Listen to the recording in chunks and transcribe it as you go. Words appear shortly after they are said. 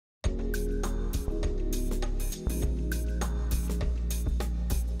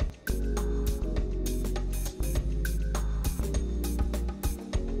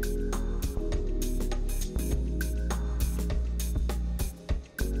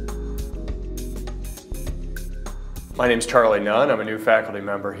My name is Charlie Nunn. I'm a new faculty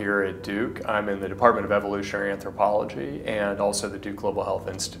member here at Duke. I'm in the Department of Evolutionary Anthropology and also the Duke Global Health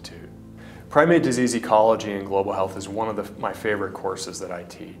Institute. Primate disease ecology and global health is one of my favorite courses that I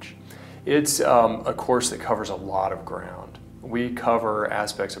teach. It's a course that covers a lot of ground. We cover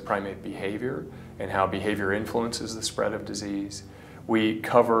aspects of primate behavior and how behavior influences the spread of disease. We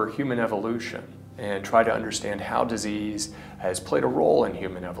cover human evolution and try to understand how disease has played a role in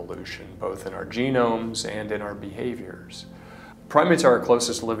human evolution, both in our genomes and in our behaviors. Primates are our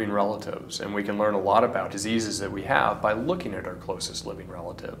closest living relatives, and we can learn a lot about diseases that we have by looking at our closest living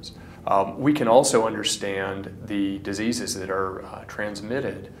relatives. We can also understand the diseases that are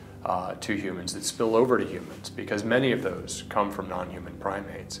transmitted to humans, that spill over to humans, because many of those come from non-human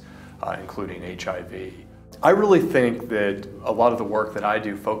primates, including HIV. I really think that a lot of the work that I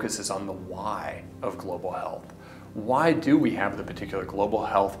do focuses on the why of global health. Why do we have the particular global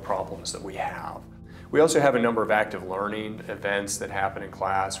health problems that we have? We also have a number of active learning events that happen in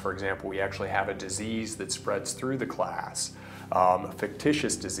class. For example, we actually have a disease that spreads through the class, a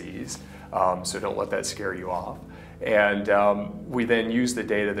fictitious disease, so don't let that scare you off. And we then use the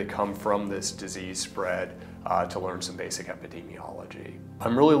data that come from this disease spread to learn some basic epidemiology.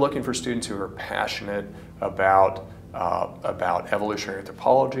 I'm really looking for students who are passionate about evolutionary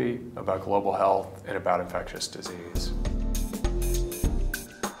anthropology, about global health, and about infectious disease.